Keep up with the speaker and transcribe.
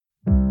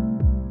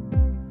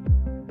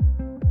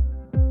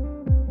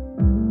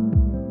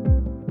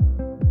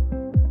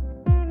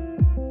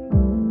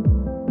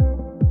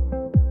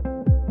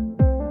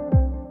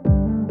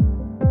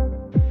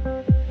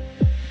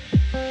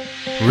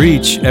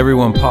Reach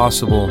everyone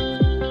possible.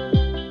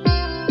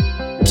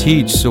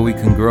 Teach so we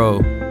can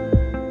grow.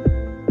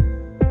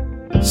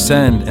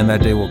 Send and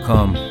that day will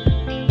come.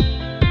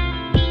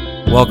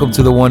 Welcome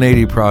to the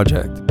 180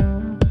 Project.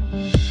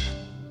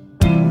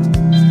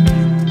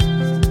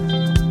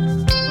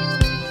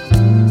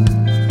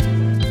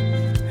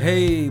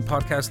 Hey,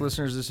 podcast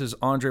listeners, this is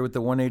Andre with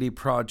the 180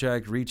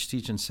 Project, Reach,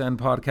 Teach, and Send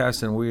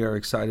podcast, and we are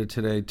excited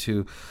today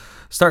to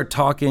start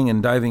talking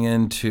and diving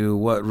into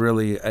what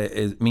really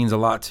it means a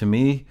lot to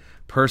me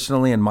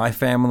personally and my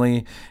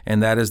family,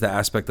 and that is the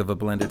aspect of a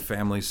blended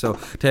family. So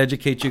to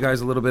educate you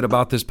guys a little bit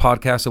about this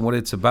podcast and what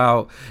it's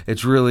about,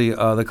 it's really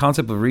the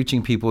concept of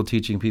reaching people,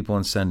 teaching people,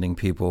 and sending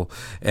people.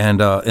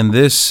 And in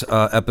this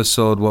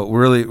episode, what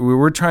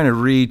we're trying to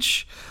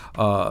reach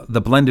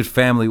the blended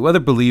family, whether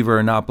believer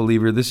or not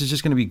believer. This is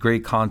just going to be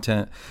great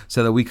content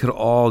so that we could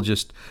all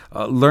just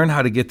learn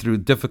how to get through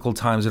difficult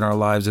times in our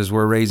lives as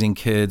we're raising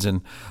kids.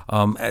 And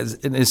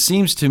and it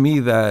seems to me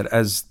that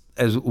as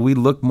we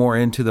look more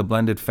into the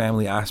blended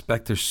family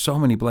aspect, there's so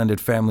many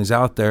blended families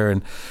out there,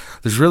 and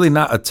there's really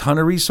not a ton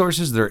of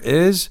resources. There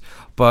is,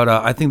 but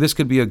I think this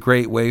could be a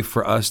great way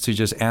for us to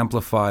just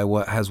amplify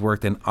what has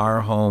worked in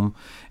our home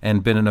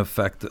and been an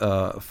effect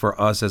for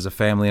us as a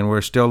family. And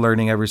we're still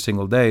learning every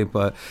single day.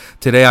 But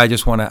today I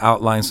just want to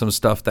outline some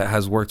stuff that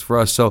has worked for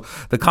us. So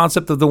the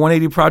concept of the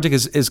 180 Project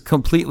is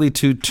completely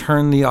to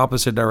turn the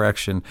opposite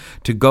direction,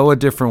 to go a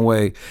different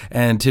way.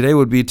 And today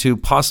would be to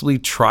possibly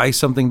try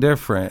something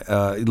different,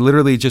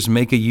 literally just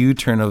make a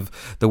U-turn of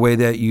the way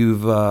that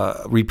you've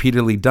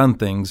repeatedly done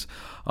things.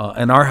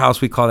 In our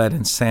house, we call that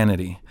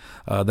insanity.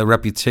 The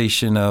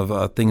reputation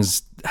of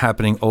things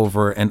happening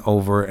over and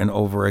over and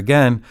over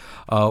again.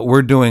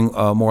 We're doing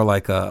more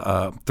like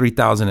a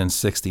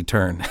 3060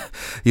 turn,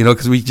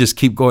 because we just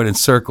keep going in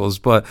circles.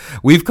 But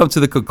we've come to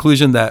the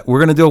conclusion that we're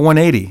going to do a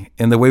 180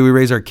 in the way we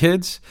raise our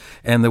kids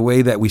and the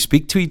way that we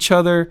speak to each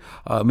other,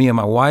 me and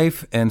my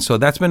wife. And so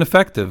that's been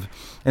effective.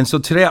 And so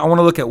today I want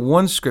to look at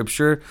one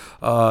scripture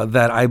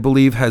that I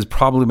believe has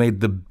probably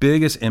made the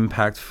biggest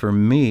impact for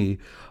me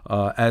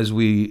as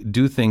we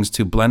do things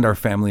to blend our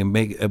family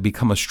and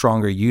become a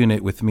stronger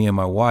unit with me and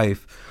my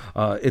wife.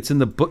 It's in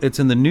the book. It's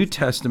in the New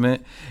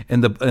Testament, in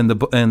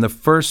the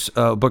first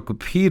book of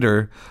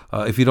Peter.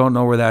 If you don't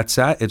know where that's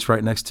at, it's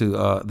right next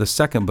to the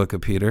second book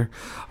of Peter.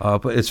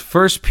 But it's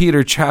 1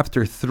 Peter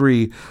chapter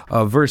 3,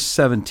 verse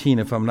 17,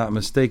 if I'm not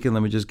mistaken.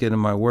 Let me just get in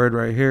my word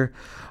right here.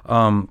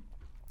 And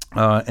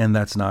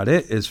that's not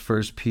it. It's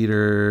 1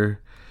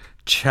 Peter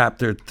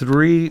chapter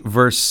 3,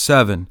 verse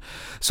 7.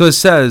 So it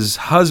says,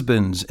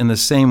 "Husbands, in the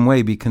same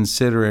way, be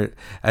considerate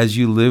as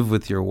you live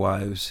with your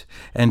wives,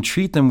 and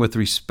treat them with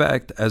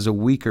respect as a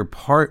weaker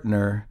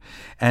partner,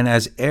 and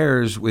as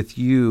heirs with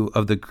you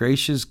of the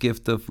gracious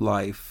gift of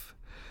life,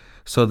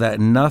 so that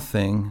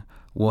nothing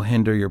will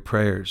hinder your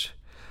prayers."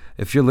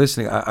 If you're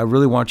listening, I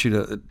really want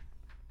you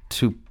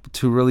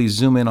to really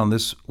zoom in on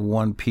this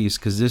one piece,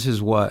 because this is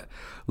what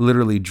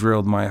literally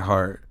drilled my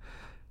heart.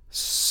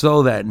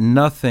 So that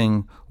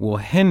nothing will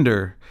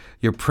hinder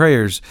your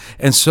prayers.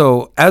 And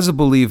so as a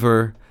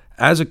believer,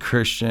 as a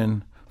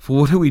Christian,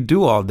 what do we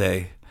do all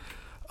day?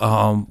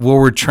 Well,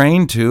 we're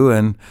trained to,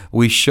 and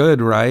we should,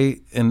 right?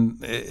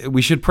 And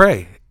we should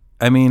pray.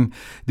 I mean,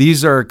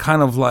 these are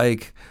kind of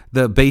like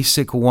the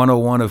basic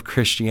 101 of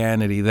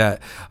Christianity,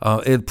 that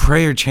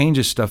prayer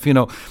changes stuff.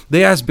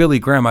 They asked Billy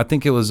Graham, I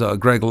think it was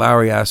Greg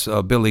Lowry asked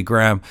Billy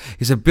Graham,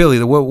 he said, "Billy,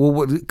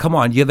 come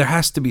on, there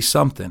has to be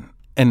something."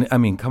 And I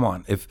mean, come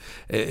on, if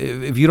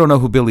you don't know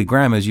who Billy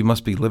Graham is, you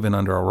must be living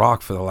under a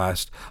rock for the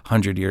last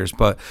 100 years.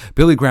 But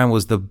Billy Graham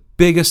was the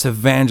biggest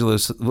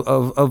evangelist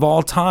of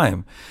all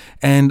time.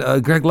 And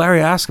Greg Larry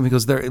asked him, he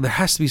goes, there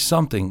has to be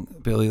something,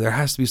 Billy, there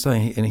has to be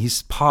something. And he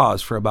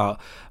paused for about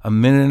a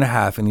minute and a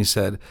half, and he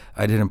said,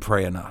 "I didn't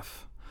pray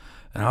enough."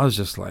 And I was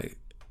just like,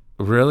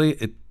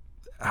 really?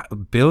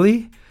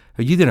 Billy?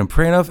 You didn't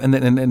pray enough?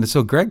 And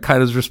so Greg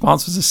kind of, his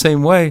response was the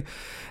same way.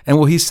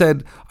 And he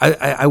said,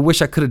 I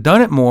wish I could have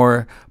done it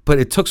more, but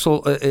it took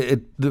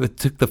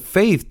the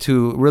faith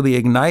to really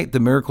ignite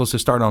the miracles to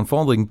start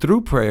unfolding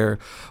through prayer.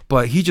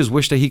 But he just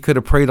wished that he could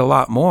have prayed a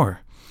lot more.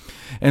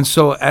 And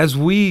so as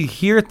we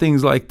hear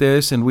things like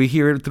this, and we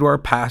hear it through our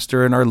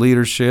pastor and our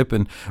leadership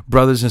and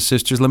brothers and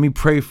sisters, "Let me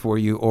pray for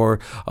you," or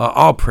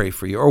 "I'll pray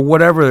for you," or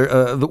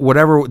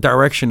whatever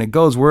direction it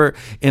goes, we're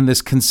in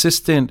this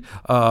consistent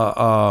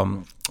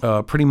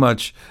pretty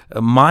much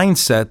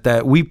mindset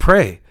that we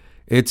pray.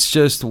 It's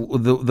just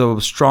the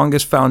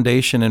strongest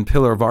foundation and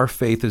pillar of our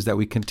faith is that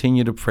we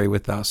continue to pray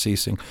without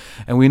ceasing.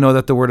 And we know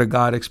that the Word of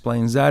God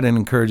explains that and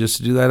encourages us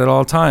to do that at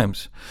all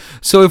times.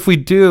 So if we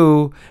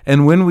do,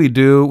 and when we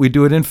do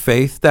it in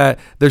faith, that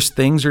there's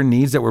things or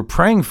needs that we're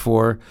praying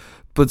for.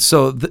 But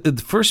so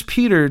the 1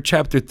 Peter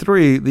chapter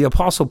 3, the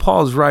Apostle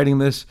Paul is writing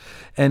this,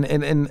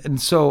 and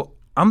so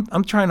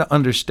I'm trying to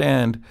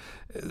understand.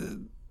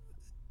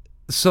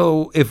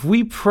 So if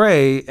we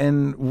pray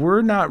and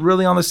we're not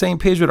really on the same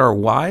page with our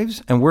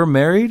wives and we're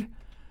married,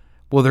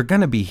 well, they're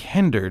going to be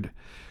hindered.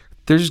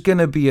 There's going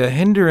to be a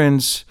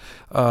hindrance.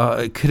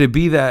 Could it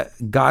be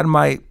that God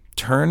might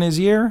turn his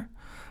ear?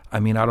 I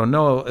mean, I don't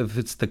know if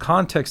it's the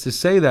context to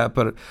say that,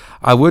 but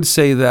I would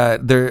say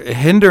that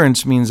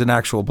hindrance means an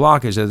actual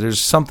blockage, that there's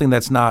something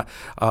that's not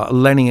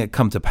letting it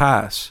come to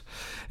pass.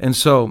 And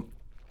so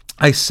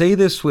I say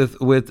this with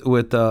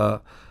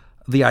the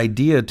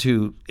idea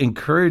to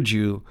encourage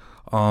you,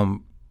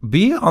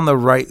 be on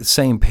the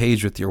same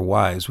page with your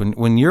wives.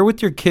 When you're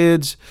with your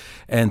kids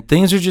and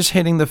things are just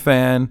hitting the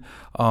fan,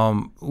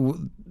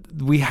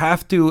 we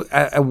have to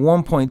at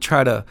one point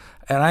try to,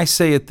 and I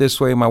say it this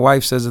way, my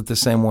wife says it the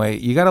same way,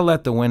 you got to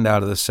let the wind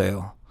out of the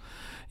sail.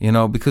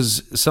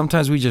 Because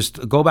sometimes we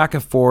just go back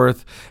and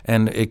forth,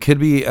 and it could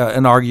be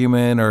an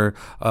argument or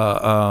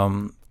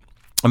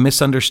a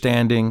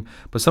misunderstanding,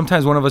 but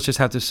sometimes one of us just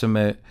have to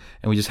submit,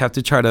 and we just have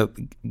to try to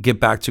get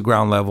back to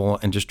ground level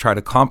and just try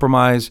to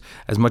compromise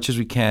as much as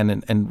we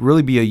can and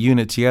really be a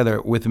unit together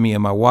with me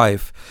and my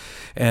wife.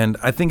 And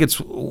I think it's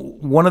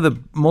one of the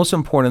most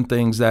important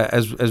things that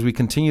as we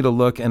continue to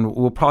look, and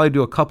we'll probably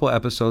do a couple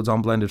episodes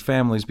on blended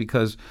families,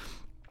 because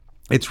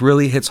it's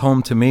really hits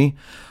home to me.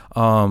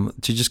 To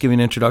just give you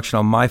an introduction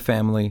on my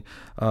family,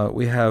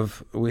 we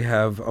have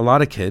a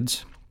lot of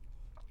kids.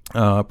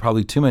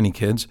 Probably too many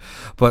kids,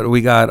 but we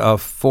got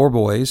 4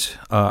 boys.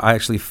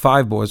 Actually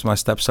 5 boys. My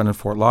stepson in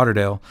Fort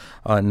Lauderdale,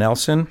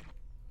 Nelson,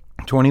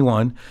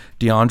 21,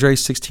 DeAndre,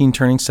 16,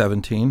 turning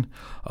 17,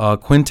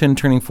 Quinton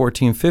turning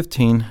 14,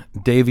 15,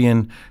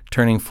 Davian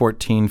turning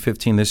 14,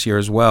 15 this year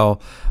as well,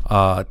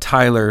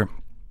 Tyler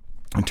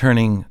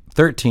turning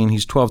 13,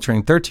 he's 12,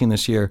 turning 13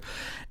 this year,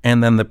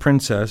 and then the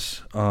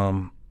princess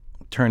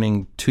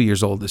turning 2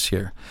 years old this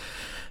year.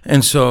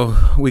 And so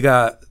we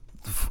got,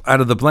 out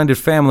of the blended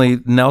family,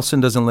 Nelson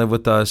doesn't live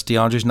with us.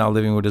 DeAndre's now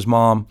living with his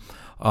mom.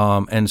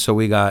 And so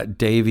we got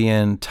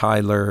Davian,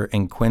 Tyler,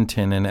 and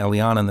Quinton and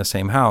Eliana in the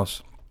same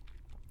house.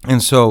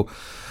 And so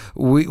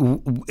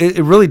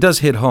it really does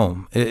hit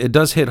home. It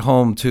does hit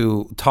home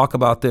to talk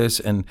about this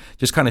and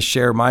just kind of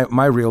share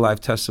my real life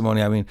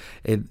testimony. I mean,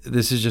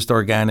 this is just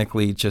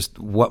organically just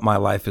what my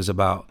life is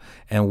about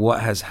and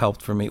what has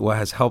helped for me, what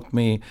has helped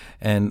me,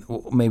 and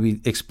maybe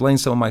explain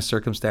some of my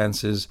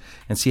circumstances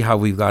and see how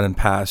we've gotten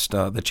past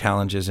the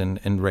challenges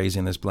in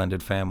raising this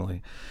blended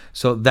family.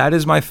 So that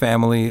is my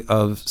family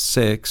of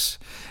 6.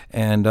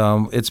 And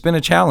it's been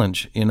a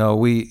challenge.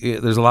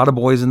 There's a lot of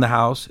boys in the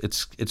house.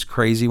 It's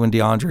crazy when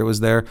DeAndre was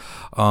there.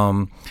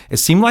 It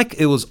seemed like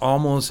it was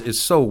it's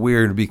so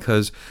weird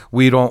because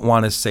we don't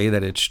want to say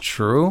that it's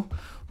true,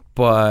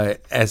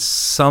 but as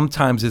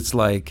sometimes it's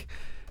like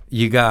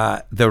you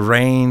got the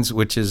Rains,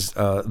 which is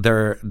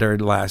their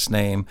last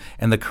name,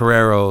 and the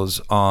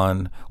Carreros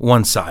on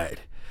one side.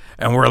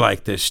 And we're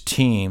like this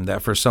team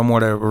that for some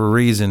whatever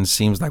reason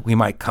seems like we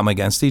might come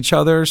against each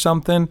other or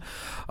something.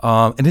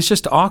 And it's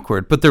just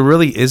awkward, but there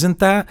really isn't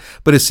that.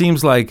 But it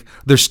seems like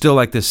there's still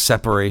like this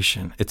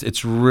separation.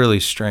 It's really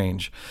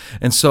strange.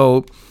 And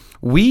so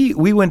we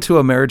went to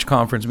a marriage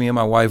conference. Me and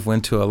my wife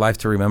went to a Life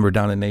to Remember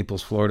down in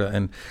Naples, Florida.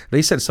 And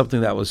they said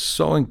something that was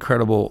so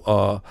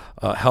incredible,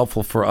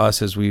 helpful for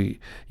us as we,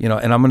 and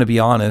I'm going to be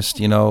honest,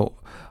 and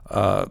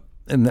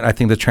I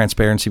think the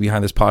transparency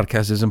behind this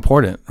podcast is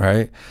important,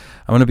 right?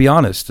 I'm going to be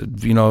honest.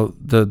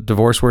 The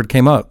divorce word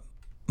came up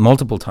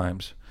multiple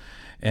times.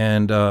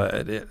 And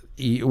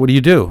what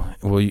do?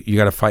 Well, you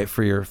got to fight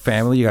for your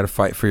family. You got to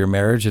fight for your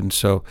marriage. And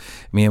so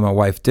me and my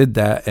wife did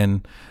that.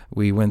 And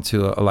we went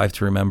to a Life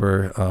to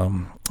Remember.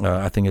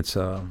 I think it's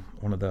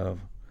one of the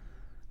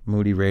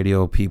Moody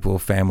Radio people,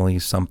 Family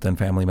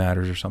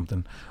Matters or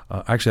something.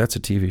 Actually, that's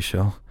a TV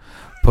show.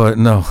 But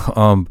no,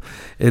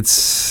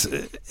 it's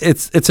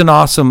an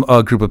awesome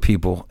group of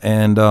people,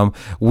 and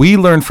we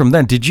learned from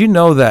them. Did you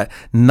know that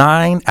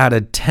 9 out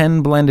of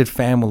 10 blended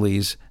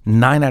families,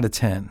 9 out of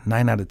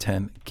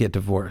 10 get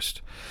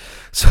divorced?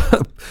 So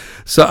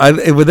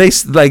when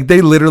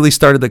they literally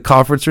started the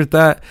conference with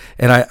that,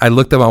 and I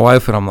looked at my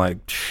wife and I'm like,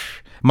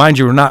 mind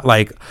you, we're not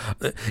like,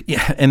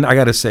 and I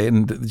got to say,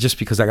 and just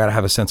because I got to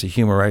have a sense of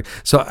humor, right?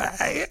 So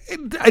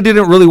I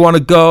didn't really want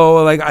to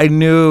go. Like I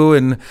knew,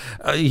 and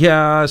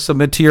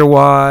submit to your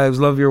wives,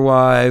 love your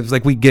wives.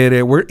 Like we get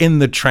it. We're in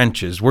the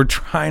trenches. We're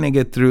trying to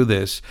get through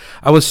this.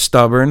 I was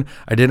stubborn.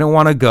 I didn't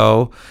want to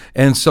go.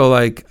 And so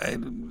like,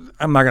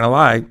 I'm not going to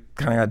lie, I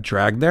kind of got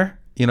dragged there,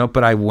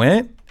 but I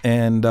went,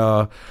 and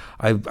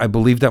I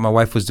believed that my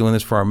wife was doing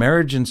this for our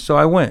marriage. And so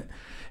I went.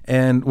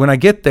 And when I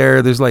get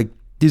there, there's like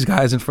these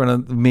guys in front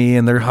of me,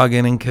 and they're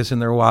hugging and kissing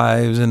their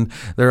wives, and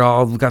they're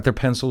all got their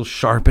pencils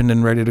sharpened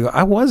and ready to go.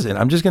 I wasn't.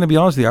 I'm just going to be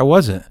honest with you. I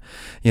wasn't,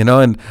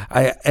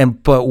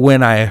 but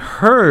when I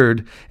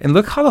heard, and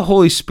look how the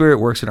Holy Spirit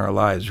works in our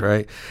lives,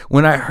 right?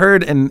 When I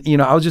heard, and,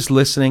 I was just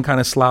listening, kind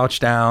of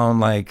slouched down,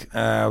 like,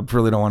 I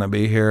really don't want to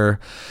be here.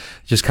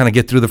 Just kind of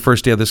get through the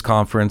first day of this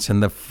conference.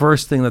 And the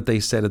first thing that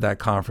they said at that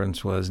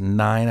conference was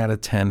 9 out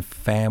of 10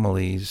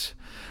 families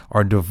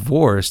are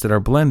divorced that are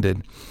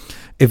blended.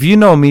 If you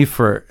know me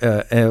for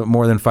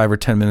more than 5 or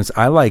 10 minutes,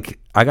 I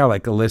got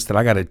like a list that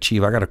I got to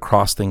achieve. I got to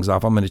cross things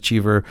off. I'm an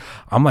achiever.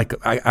 I'm like,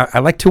 I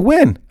like to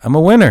win. I'm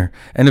a winner.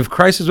 And if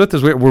Christ is with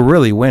us, we're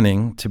really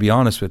winning, to be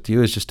honest with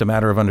you. It's just a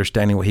matter of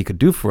understanding what he could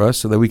do for us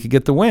so that we could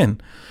get the win.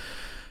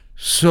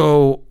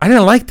 So I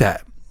didn't like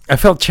that. I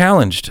felt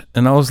challenged,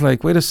 and I was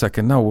like, wait a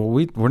second, no,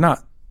 well, we're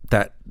not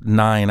that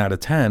 9 out of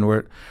 10.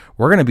 We're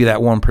going to be that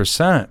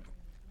 1%.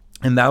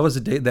 And that was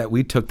the day that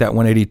we took that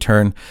 180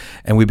 turn,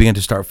 and we began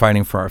to start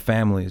fighting for our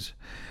families.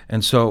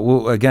 And so,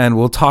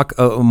 we'll talk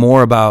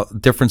more about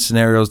different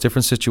scenarios,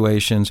 different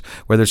situations,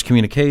 whether it's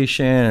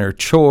communication or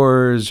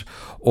chores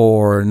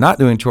or not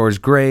doing chores,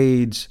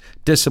 grades,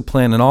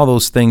 discipline, and all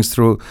those things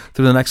through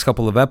the next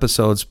couple of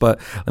episodes.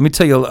 But let me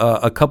tell you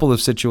a couple of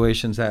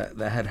situations that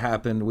had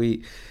happened.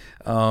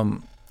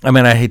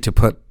 I hate to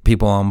put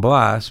people on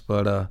blast,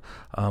 but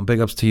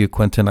big ups to you,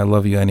 Quentin. I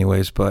love you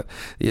anyways. But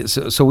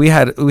so we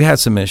had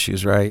some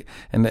issues, right?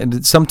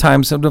 And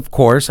sometimes, and of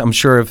course, I'm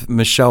sure if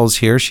Michelle's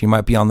here, she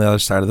might be on the other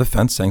side of the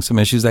fence saying some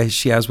issues that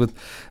she has with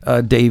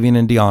Davian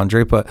and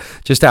DeAndre. But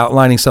just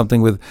outlining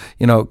something with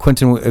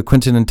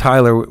Quentin and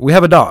Tyler. We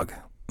have a dog.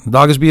 The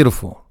dog is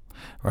beautiful.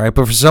 Right,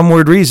 but for some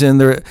weird reason,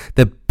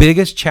 the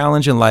biggest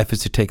challenge in life is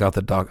to take out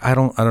the dog. I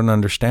don't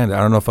understand it. I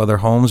don't know if other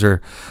homes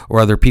or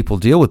other people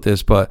deal with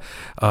this, but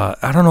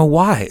I don't know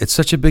why it's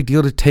such a big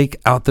deal to take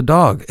out the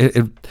dog.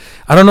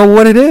 I don't know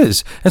what it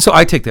is, and so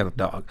I take that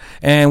dog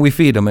and we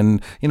feed him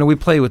and we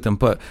play with him.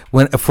 But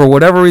when for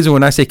whatever reason,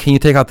 when I say can you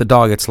take out the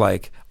dog, it's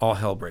like all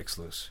hell breaks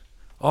loose.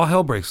 All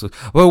hell breaks loose.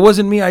 Well, it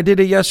wasn't me. I did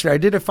it yesterday. I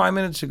did it 5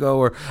 minutes ago,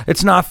 or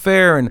it's not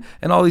fair,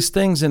 and all these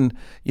things. And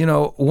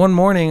one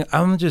morning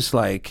I'm just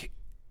like,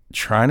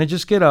 trying to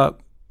just get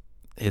up.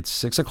 It's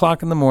 6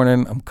 o'clock in the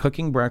morning. I'm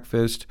cooking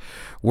breakfast.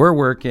 We're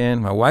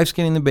working. My wife's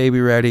getting the baby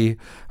ready.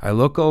 I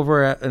look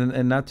over at,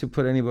 and not to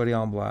put anybody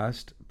on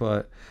blast,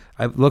 but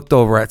I looked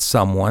over at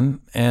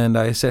someone and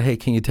I said, hey,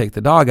 can you take the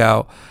dog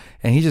out?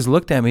 And he just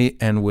looked at me,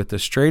 and with the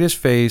straightest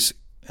face,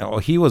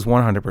 he was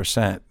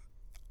 100%.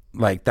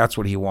 Like, that's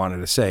what he wanted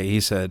to say. He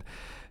said,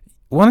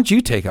 why don't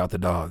you take out the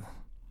dog?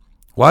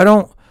 Why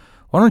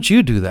don't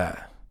you do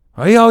that?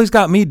 Why you always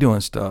got me doing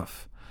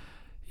stuff?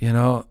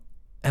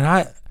 And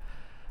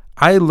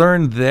I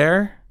learned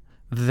there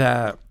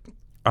that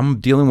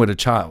I'm dealing with a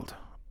child,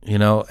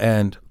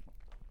 and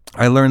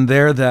I learned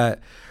there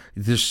that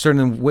there's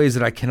certain ways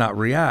that I cannot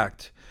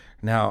react.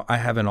 Now, I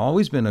haven't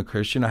always been a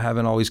Christian. I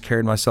haven't always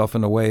carried myself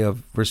in a way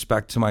of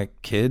respect to my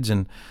kids,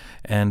 and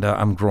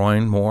I'm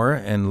growing more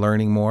and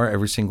learning more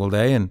every single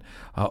day. And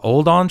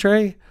old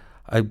Andre,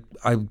 I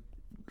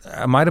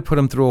might have put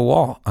him through a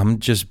wall. I'm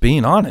just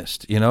being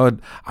honest.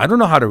 I don't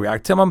know how to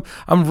react to him.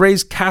 I'm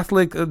raised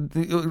Catholic,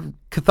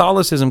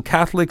 Catholicism,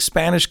 Catholic,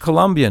 Spanish,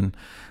 Colombian.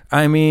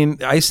 I mean,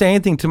 I say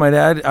anything to my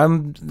dad,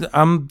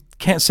 I'm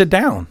can't sit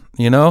down,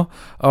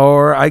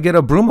 or I get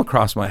a broom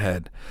across my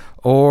head,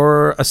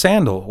 or a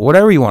sandal,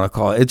 whatever you want to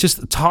call it. It's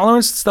just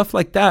tolerance, stuff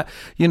like that.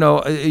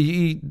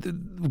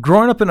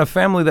 Growing up in a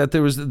family that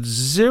there was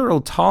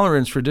zero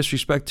tolerance for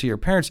disrespect to your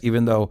parents,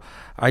 even though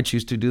I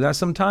choose to do that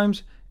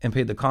sometimes and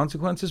pay the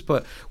consequences.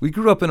 But we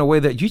grew up in a way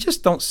that you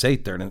just don't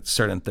say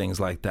certain things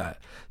like that,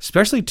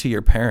 especially to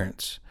your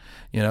parents,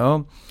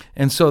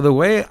 And so the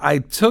way I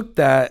took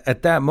that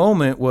at that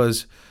moment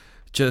was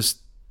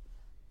just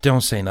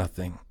don't say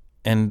nothing.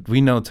 And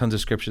we know tons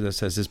of scripture that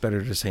says it's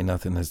better to say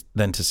nothing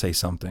than to say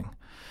something.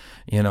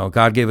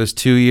 God gave us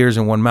 2 ears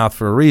and one mouth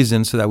for a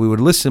reason, so that we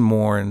would listen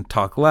more and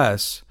talk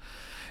less.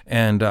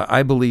 And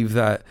I believe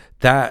that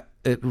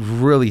it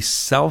really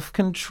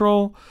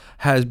self-control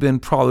has been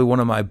probably one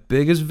of my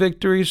biggest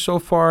victories so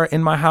far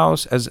in my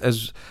house,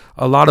 as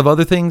a lot of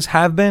other things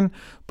have been.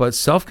 But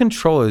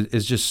self-control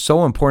is just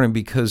so important,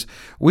 because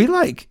we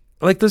like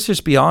let's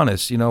just be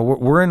honest,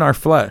 we're in our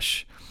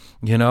flesh.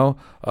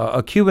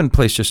 A Cuban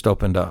place just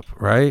opened up,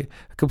 right?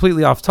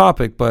 Completely off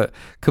topic, but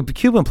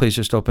Cuban place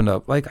just opened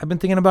up. Like, I've been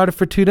thinking about it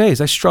for 2 days.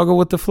 I struggle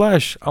with the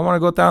flesh. I want to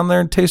go down there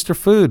and taste their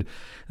food.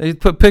 They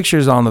put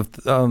pictures on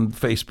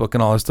Facebook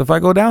and all this stuff. I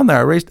go down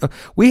there.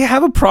 We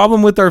have a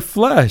problem with our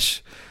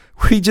flesh.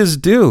 We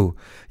just do.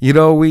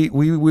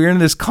 We're in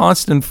this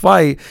constant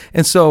fight.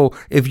 And so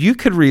if you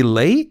could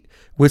relate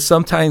with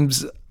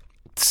sometimes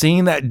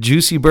seeing that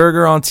juicy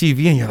burger on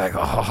TV and you're like,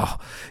 oh,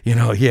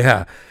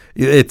 yeah,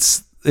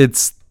 it's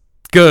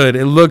good.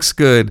 It looks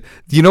good.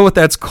 You know what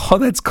that's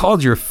called? That's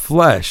called your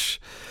flesh.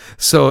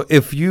 So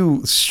if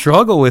you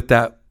struggle with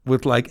that,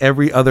 with like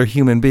every other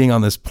human being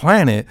on this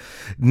planet,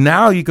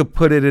 now you could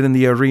put it in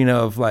the arena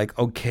of like,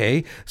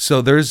 okay,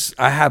 so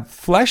I have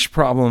flesh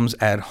problems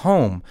at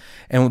home.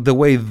 And the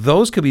way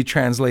those could be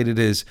translated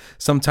is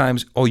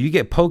sometimes, you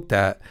get poked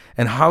at,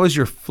 and how is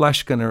your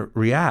flesh going to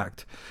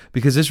react?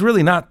 Because it's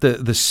really not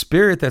the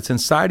spirit that's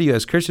inside of you.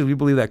 As Christians, we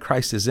believe that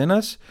Christ is in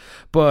us,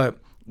 but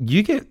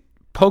you get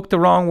poked the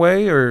wrong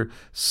way, or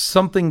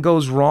something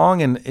goes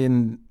wrong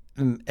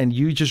and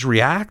you just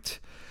react.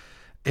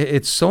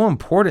 It's so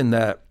important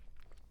that,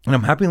 and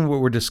I'm happy that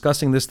we're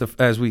discussing this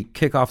as we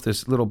kick off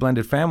this little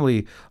blended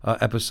family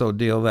episode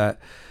deal, that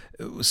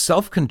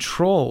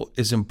self-control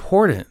is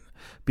important,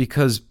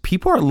 because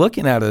people are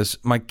looking at us.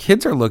 My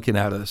kids are looking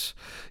at us,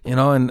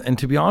 and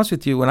to be honest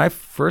with you, when I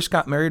first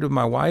got married with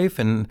my wife,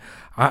 and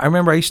I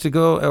remember I used to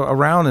go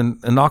around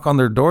and knock on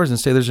their doors and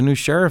say, there's a new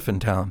sheriff in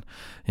town,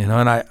 and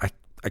I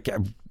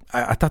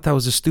thought that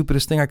was the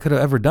stupidest thing I could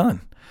have ever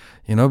done.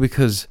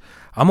 because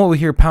I'm over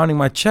here pounding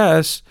my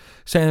chest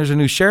saying there's a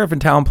new sheriff in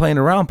town playing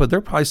around, but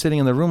they're probably sitting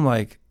in the room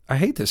like, I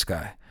hate this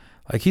guy.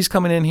 Like, he's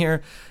coming in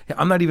here.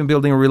 I'm not even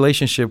building a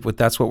relationship with,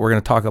 that's what we're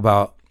going to talk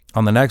about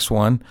on the next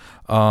one.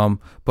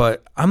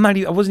 But I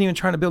wasn't even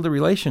trying to build a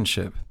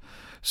relationship.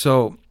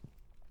 So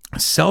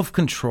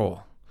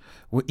self-control,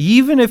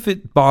 even if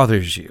it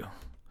bothers you,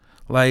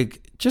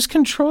 like, just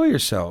control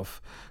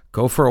yourself.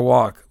 Go for a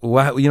walk.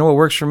 You know what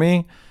works for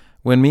me?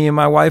 When me and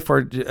my wife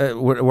are,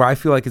 where I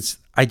feel like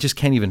I just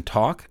can't even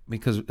talk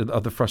because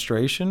of the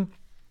frustration,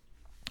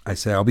 I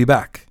say, I'll be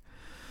back.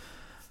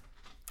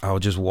 I'll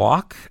just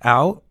walk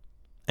out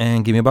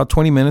and give me about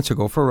 20 minutes to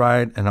go for a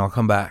ride, and I'll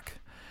come back.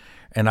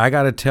 And I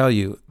got to tell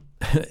you,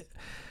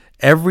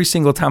 every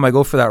single time I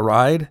go for that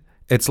ride,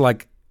 it's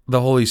like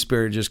the Holy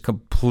Spirit just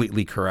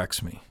completely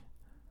corrects me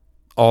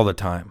all the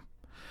time.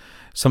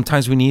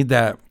 Sometimes we need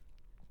that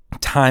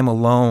time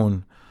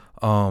alone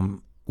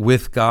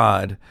with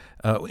God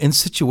in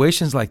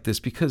situations like this,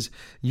 because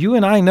you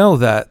and I know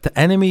that the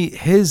enemy,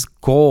 his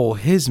goal,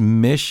 his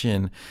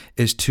mission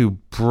is to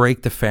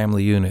break the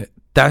family unit.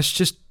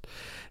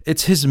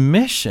 It's his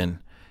mission.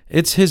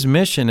 It's his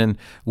mission. And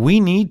we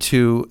need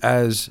to,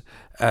 as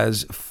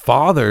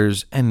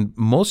fathers, and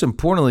most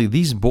importantly,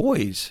 these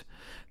boys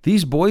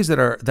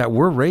that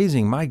we're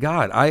raising, my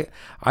God,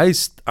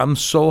 I'm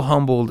so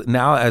humbled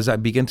now as I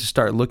begin to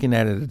start looking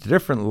at it at a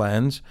different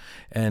lens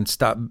and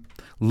stop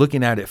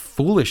looking at it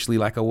foolishly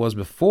like I was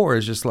before.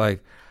 It's just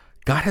like,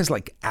 God has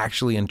like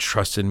actually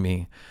entrusted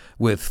me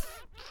with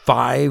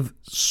 5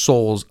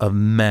 souls of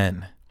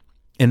men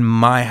in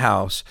my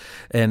house.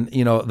 And,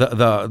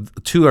 the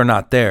 2 are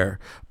not there,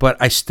 but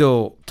I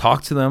still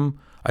talk to them.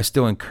 I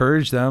still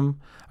encourage them.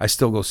 I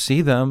still go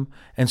see them.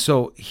 And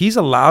so he's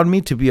allowed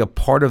me to be a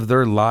part of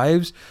their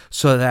lives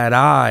so that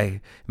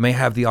I may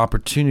have the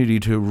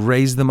opportunity to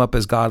raise them up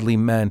as godly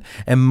men.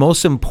 And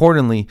most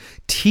importantly,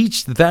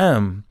 teach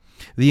them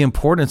the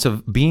importance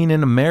of being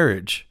in a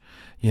marriage,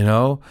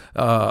 the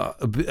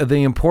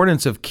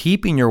importance of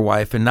keeping your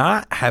wife and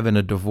not having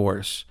a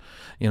divorce.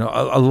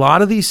 A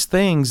lot of these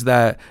things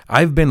that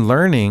I've been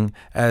learning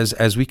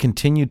as we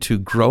continue to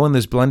grow in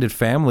this blended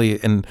family,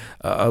 and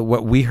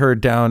what we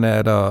heard down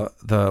at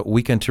the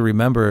Weekend to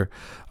Remember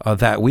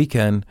that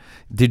weekend.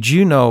 Did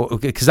you know?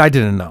 Because I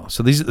didn't know.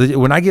 So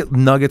when I get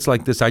nuggets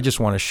like this, I just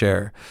want to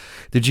share.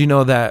 Did you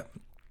know that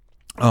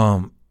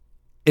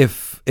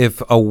if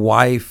a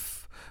wife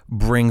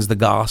brings the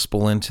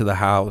gospel into the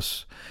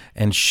house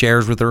and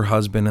shares with her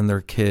husband and their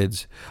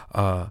kids,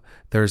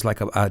 there's like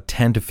a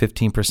 10 to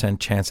 15%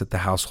 chance that the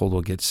household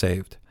will get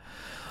saved.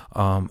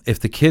 If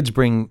the kids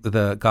bring I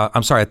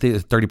think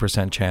it's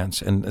 30%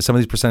 chance, and some of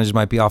these percentages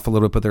might be off a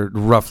little bit, but they're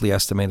roughly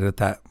estimated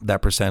at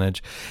that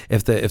percentage.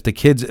 If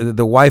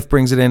the wife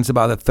brings it in, it's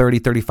about a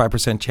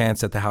 35%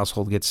 chance that the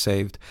household gets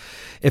saved.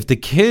 If the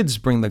kids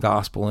bring the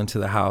gospel into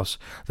the house,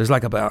 there's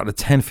like about a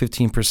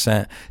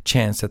 10-15%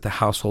 chance that the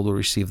household will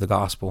receive the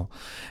gospel.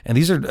 And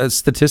these are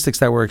statistics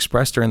that were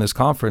expressed during this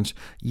conference.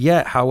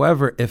 Yet,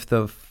 however, if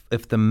the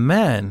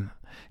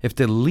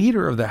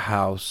leader of the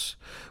house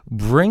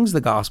brings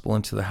the gospel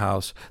into the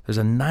house, there's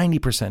a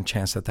 90%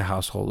 chance that the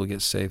household will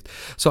get saved.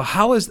 So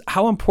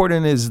how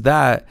important is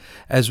that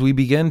as we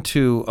begin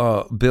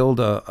to build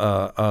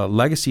a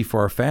legacy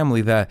for our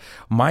family, that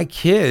my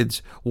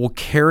kids will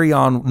carry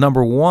on,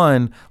 number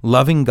one,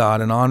 loving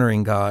God and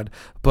honoring God,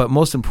 but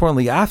most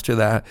importantly after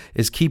that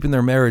is keeping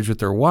their marriage with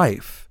their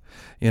wife.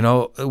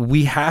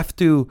 We have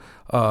to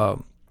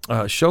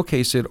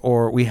showcase it,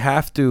 or we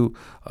have to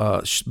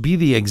be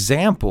the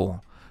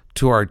example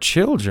to our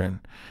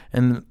children.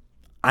 And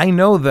I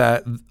know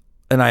that,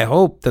 and I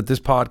hope that this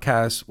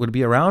podcast would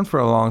be around for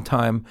a long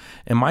time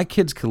and my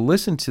kids could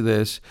listen to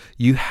this.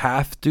 You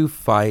have to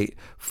fight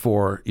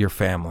for your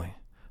family.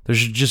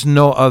 There's just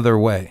no other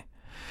way.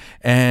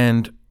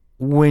 And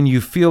when you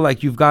feel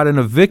like you've gotten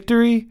a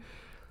victory,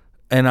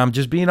 and I'm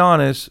just being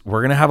honest,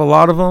 we're going to have a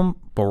lot of them,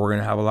 but we're going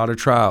to have a lot of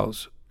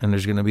trials. And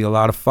there's going to be a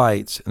lot of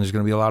fights, and there's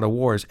going to be a lot of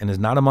wars. And it's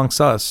not amongst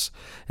us.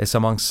 It's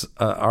amongst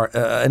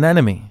an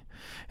enemy.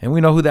 And we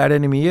know who that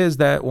enemy is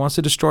that wants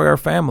to destroy our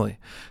family.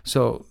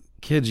 So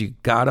kids, you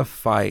got to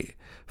fight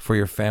for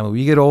your family. When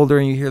you get older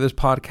and you hear this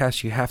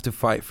podcast, you have to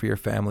fight for your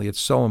family. It's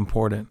so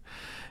important.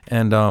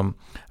 And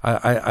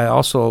I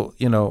also,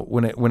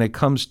 when it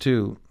comes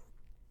to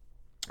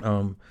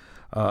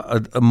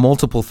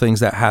multiple things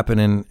that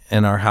happen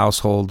in our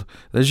household,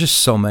 there's just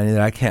so many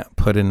that I can't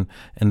put in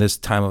this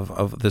time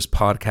of this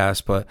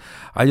podcast, but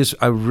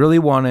I really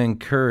want to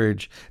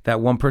encourage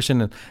that one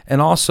person.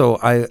 And also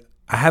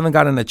I haven't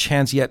gotten a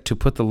chance yet to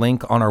put the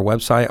link on our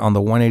website on the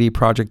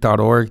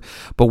 180project.org,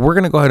 but we're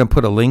going to go ahead and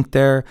put a link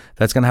there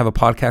that's going to have a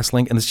podcast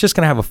link, and it's just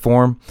going to have a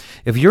form.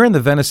 If you're in the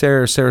Venice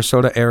area or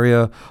Sarasota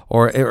area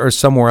or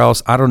somewhere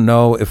else, I don't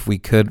know if we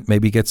could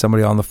maybe get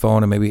somebody on the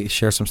phone and maybe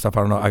share some stuff.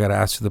 I don't know. I got to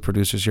ask the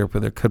producers here,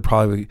 but there could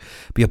probably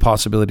be a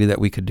possibility that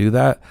we could do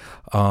that.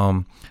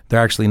 They're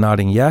actually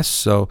nodding yes.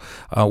 So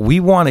we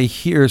want to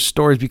hear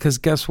stories, because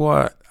guess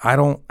what? I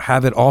don't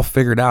have it all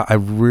figured out. I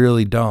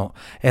really don't.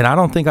 And I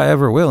don't think I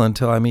ever will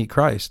until I meet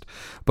Christ.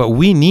 But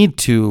we need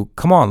to,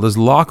 come on, let's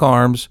lock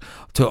arms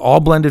to all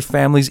blended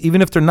families,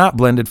 even if they're not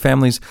blended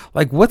families.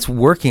 Like, what's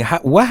working?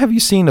 What have you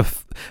seen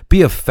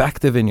be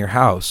effective in your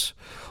house?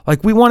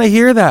 Like, we want to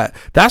hear that.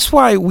 That's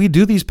why we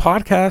do these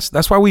podcasts.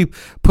 That's why we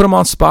put them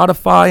on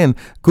Spotify and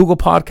Google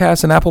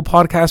Podcasts and Apple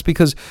Podcasts,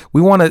 because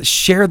we want to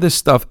share this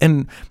stuff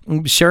and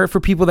share it for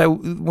people that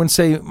when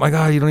say, my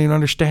God, you don't even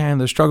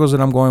understand the struggles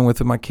that I'm going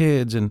with my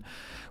kids. And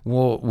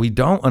well, we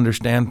don't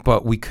understand,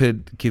 but we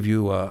could give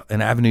you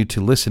an avenue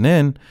to listen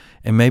in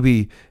and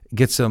maybe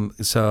get some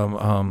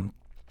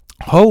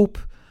hope,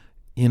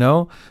 you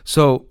know?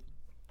 So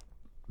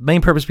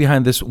main purpose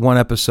behind this one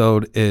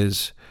episode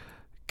is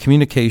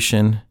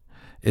communication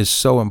is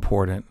so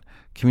important.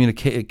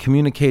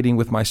 Communicating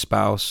with my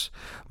spouse,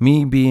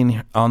 me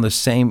being on the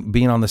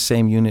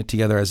same unit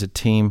together as a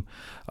team.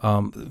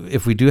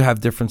 If we do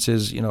have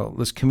differences,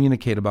 let's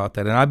communicate about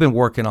that. And I've been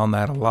working on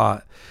that a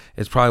lot.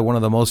 It's probably one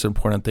of the most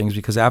important things,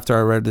 because after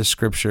I read this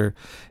scripture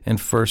in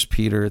 1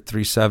 Peter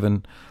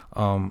 3:7,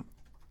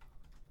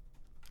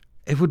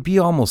 it would be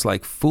almost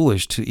like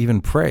foolish to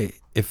even pray.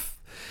 If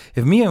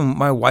me and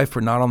my wife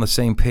were not on the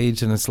same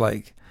page, and it's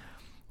like,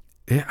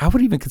 I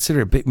would even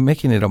consider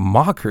making it a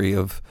mockery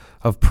of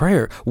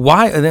prayer.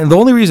 Why? And the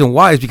only reason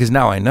why is because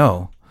now I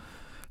know.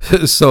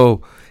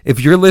 So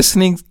if you're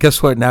listening,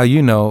 guess what? Now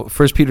you know.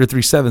 1 Peter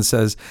 3:7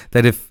 says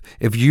that if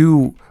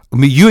you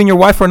and your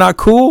wife are not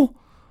cool,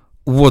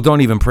 well,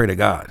 don't even pray to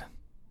God.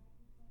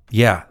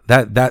 Yeah,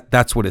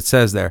 that's what it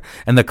says there,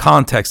 and the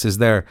context is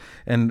there.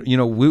 And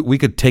we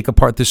could take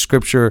apart this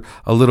scripture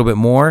a little bit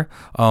more,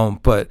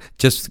 but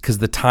just because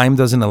the time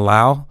doesn't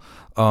allow.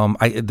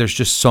 There's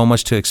just so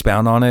much to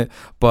expound on it,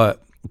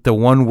 but the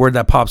one word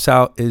that pops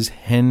out is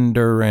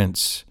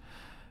hindrance.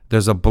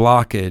 There's a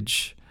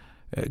blockage.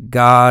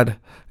 God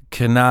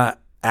cannot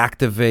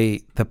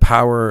activate the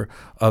power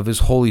of his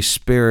Holy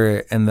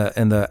Spirit and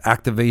the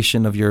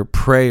activation of your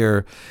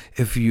prayer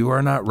if you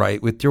are not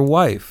right with your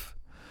wife.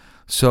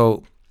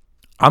 So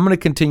I'm going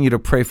to continue to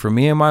pray for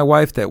me and my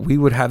wife that we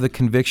would have the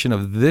conviction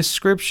of this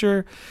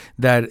scripture,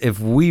 that if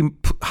we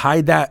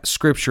hide that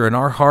scripture in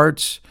our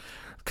hearts,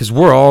 because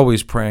we're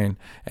always praying,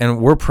 and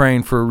we're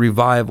praying for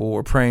revival.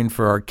 We're praying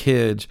for our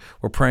kids.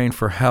 We're praying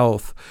for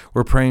health.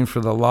 We're praying for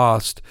the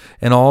lost,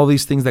 and all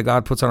these things that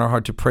God puts on our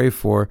heart to pray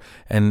for.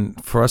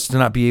 And for us to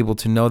not be able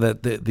to know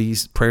that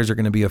these prayers are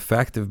going to be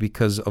effective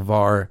because of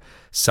our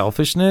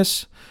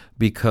selfishness,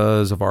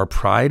 because of our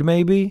pride,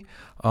 maybe.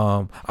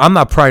 I'm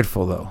not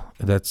prideful, though.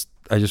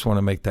 I just want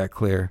to make that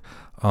clear.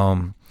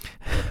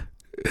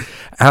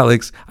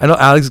 Alex, I know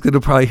Alex is going to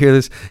probably hear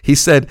this. He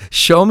said,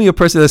 show me a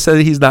person that said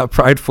that he's not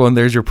prideful, and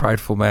there's your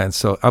prideful man.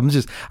 So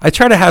I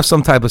try to have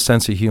some type of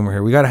sense of humor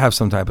here. We got to have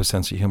some type of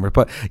sense of humor.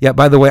 But yeah,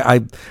 by the way,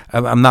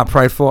 I'm not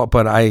prideful,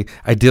 but I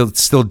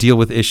still deal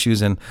with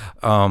issues, and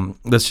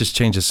let's just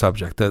change the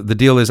subject. The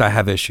deal is I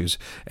have issues,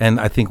 and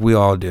I think we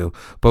all do,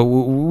 but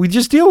we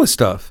just deal with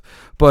stuff.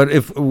 But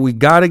if we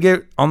got to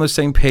get on the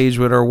same page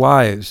with our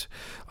wives,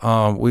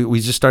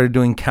 we just started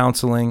doing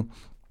counseling.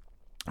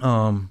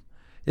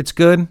 It's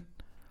good.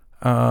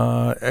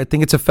 I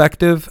think it's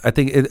effective. I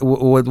think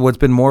what's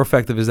been more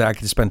effective is that I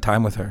can spend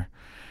time with her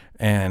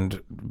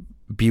and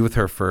be with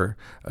her for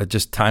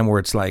just time where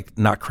it's like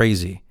not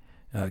crazy.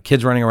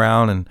 Kids running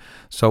around. And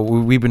so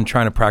we've been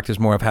trying to practice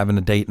more of having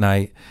a date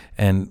night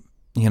and,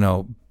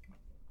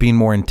 being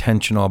more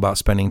intentional about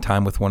spending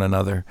time with one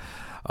another.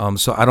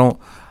 So I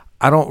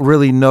don't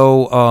really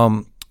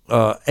know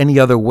any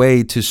other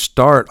way to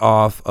start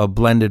off a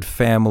blended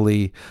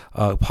family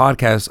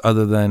podcast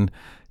other than,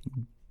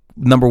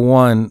 number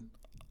one,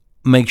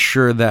 make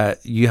sure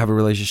that you have a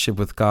relationship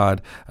with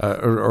God,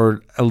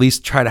 or at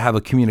least try to have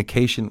a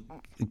communication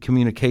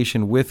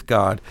with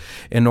God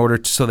in order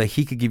so that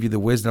he could give you the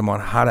wisdom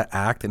on how to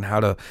act and how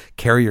to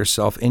carry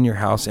yourself in your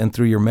house and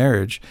through your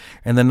marriage.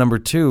 And then number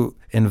two,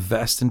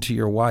 invest into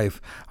your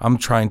wife. I'm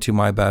trying to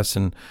my best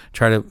and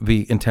try to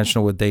be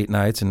intentional with date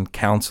nights and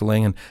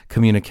counseling and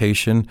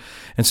communication.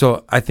 And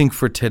so I think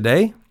for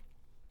today,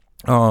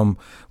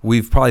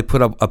 we've probably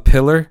put up a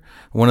pillar.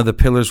 One of the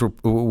pillars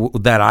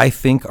that I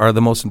think are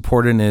the most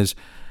important is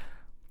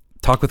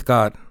talk with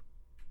God.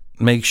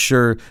 Make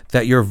sure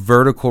that your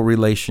vertical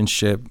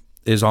relationship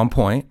is on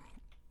point.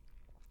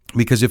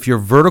 Because if your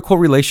vertical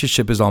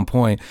relationship is on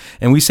point,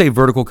 and we say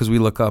vertical because we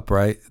look up,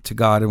 right, to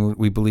God, and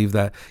we believe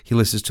that he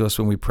listens to us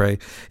when we pray.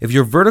 If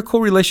your vertical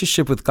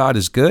relationship with God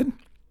is good,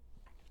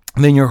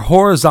 then your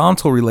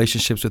horizontal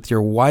relationships with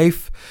your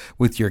wife,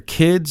 with your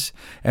kids,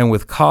 and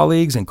with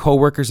colleagues and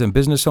coworkers and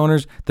business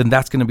owners, then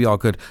that's going to be all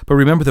good. But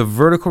remember, the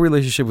vertical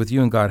relationship with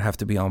you and God have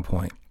to be on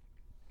point.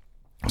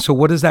 So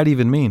what does that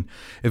even mean?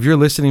 If you're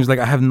listening, it's like,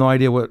 I have no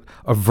idea what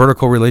a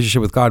vertical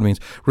relationship with God means.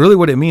 Really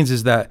what it means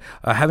is that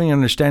having an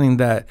understanding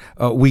that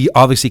we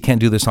obviously can't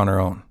do this on our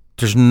own.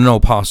 There's no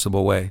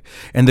possible way.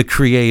 And the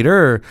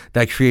creator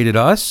that created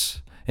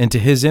us into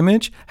his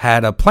image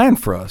had a plan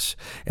for us.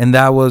 And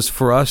that was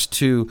for us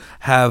to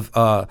have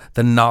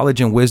the knowledge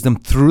and wisdom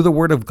through the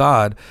word of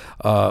God,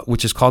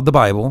 which is called the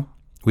Bible,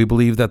 We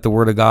believe that the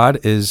Word of God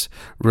is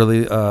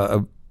really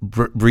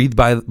breathed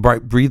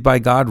by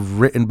God,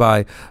 written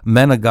by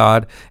men of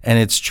God, and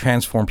it's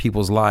transformed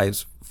people's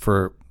lives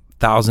for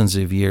thousands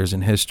of years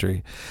in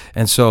history.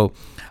 And so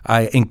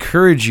I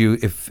encourage you,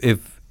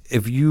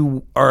 if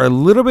you are a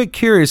little bit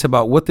curious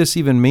about what this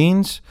even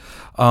means,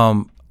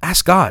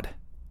 ask God.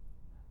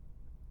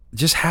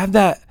 Just have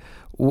that.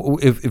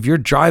 If you're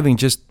driving,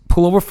 just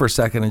pull over for a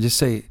second and just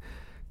say,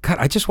 God,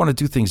 I just want to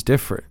do things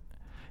different.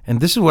 And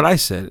this is what I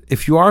said.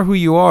 If you are who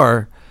you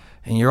are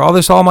and you're all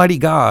this almighty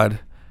God,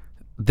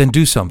 then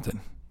do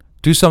something.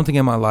 Do something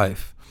in my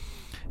life.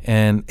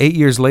 And 8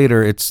 years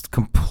later, it's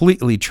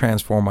completely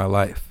transformed my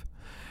life.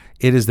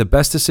 It is the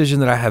best decision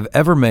that I have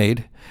ever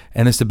made,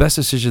 and it's the best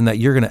decision that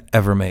you're going to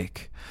ever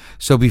make.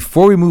 So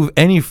before we move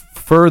any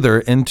further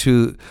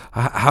into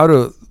how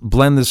to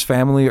blend this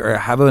family or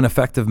have an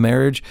effective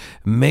marriage,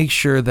 make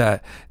sure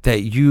that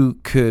you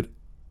could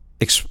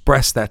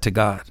express that to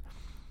God.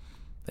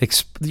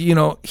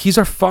 He's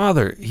our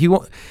Father.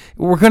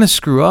 We're going to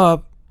screw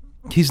up.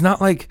 He's not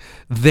like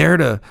there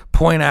to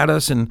point at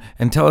us and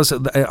tell us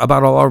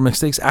about all our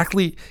mistakes.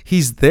 Actually,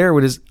 he's there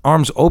with his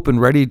arms open,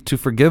 ready to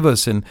forgive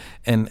us and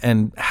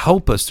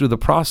help us through the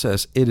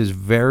process. It is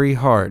very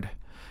hard.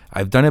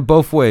 I've done it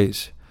both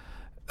ways.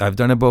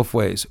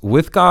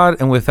 With God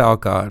and without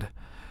God.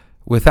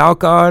 Without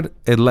God,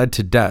 it led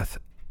to death.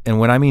 And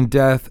when I mean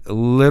death,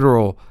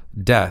 literal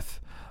death.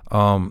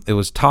 It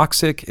was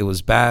toxic. It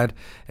was bad.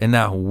 And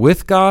now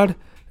with God,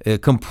 a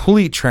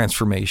complete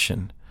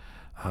transformation.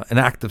 An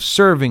act of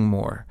serving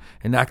more,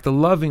 an act of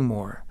loving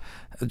more,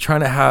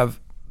 trying to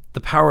have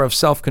the power of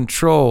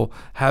self-control,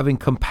 having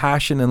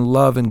compassion and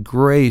love and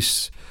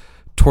grace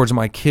towards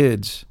my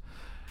kids.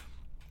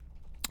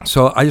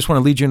 So I just want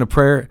to lead you in a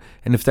prayer.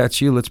 And if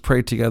that's you, let's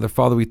pray together.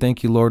 Father, we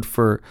thank you, Lord,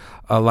 for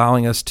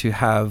allowing us to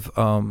have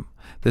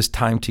this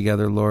time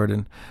together, Lord.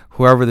 And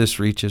whoever this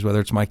reaches, whether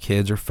it's my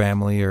kids or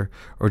family or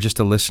just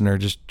a listener,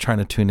 just trying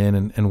to tune in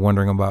and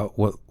wondering about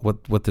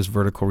what this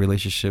vertical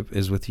relationship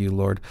is with you,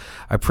 Lord.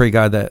 I pray,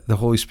 God, that the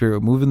Holy Spirit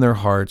will move in their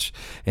hearts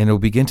and it will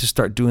begin to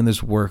start doing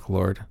this work,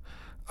 Lord.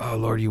 Oh,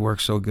 Lord, you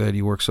work so good.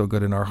 You work so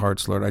good in our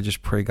hearts, Lord. I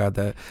just pray, God,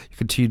 that you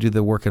continue to do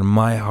the work in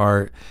my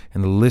heart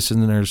and the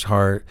listener's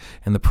heart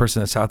and the person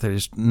that's out there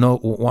just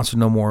wants to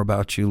know more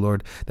about you,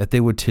 Lord, that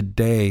they would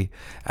today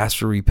ask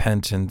for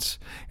repentance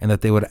and that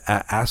they would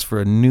ask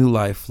for a new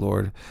life,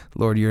 Lord.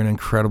 Lord, you're an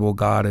incredible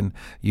God, and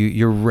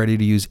you're ready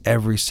to use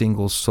every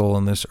single soul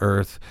on this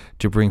earth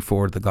to bring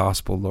forward the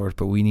gospel, Lord.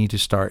 But we need to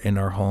start in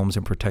our homes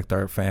and protect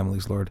our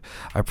families, Lord.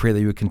 I pray that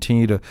you would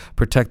continue to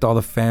protect all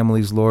the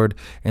families, Lord,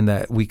 and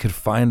that we could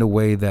find a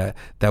way that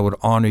would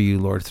honor you,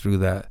 Lord, through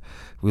that.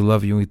 We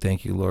love you and we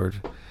thank you,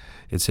 Lord.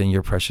 It's in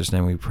your precious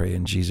name we pray,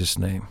 in Jesus'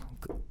 name.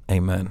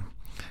 Amen.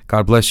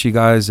 God bless you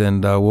guys,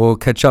 and we'll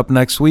catch up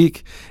next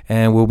week,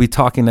 and we'll be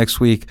talking next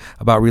week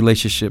about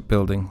relationship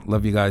building.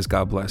 Love you guys.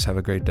 God bless. Have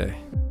a great day.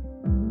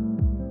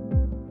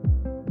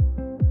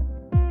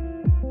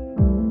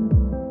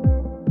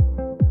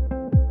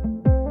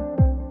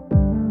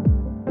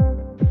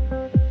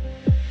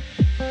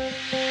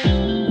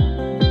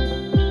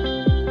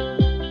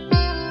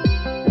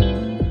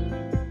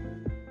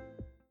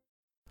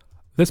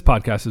 This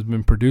podcast has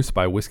been produced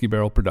by Whiskey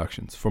Barrel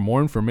Productions. For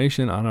more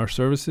information on our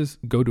services,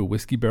 go to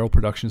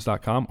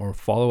whiskeybarrelproductions.com or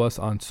follow us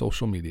on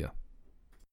social media.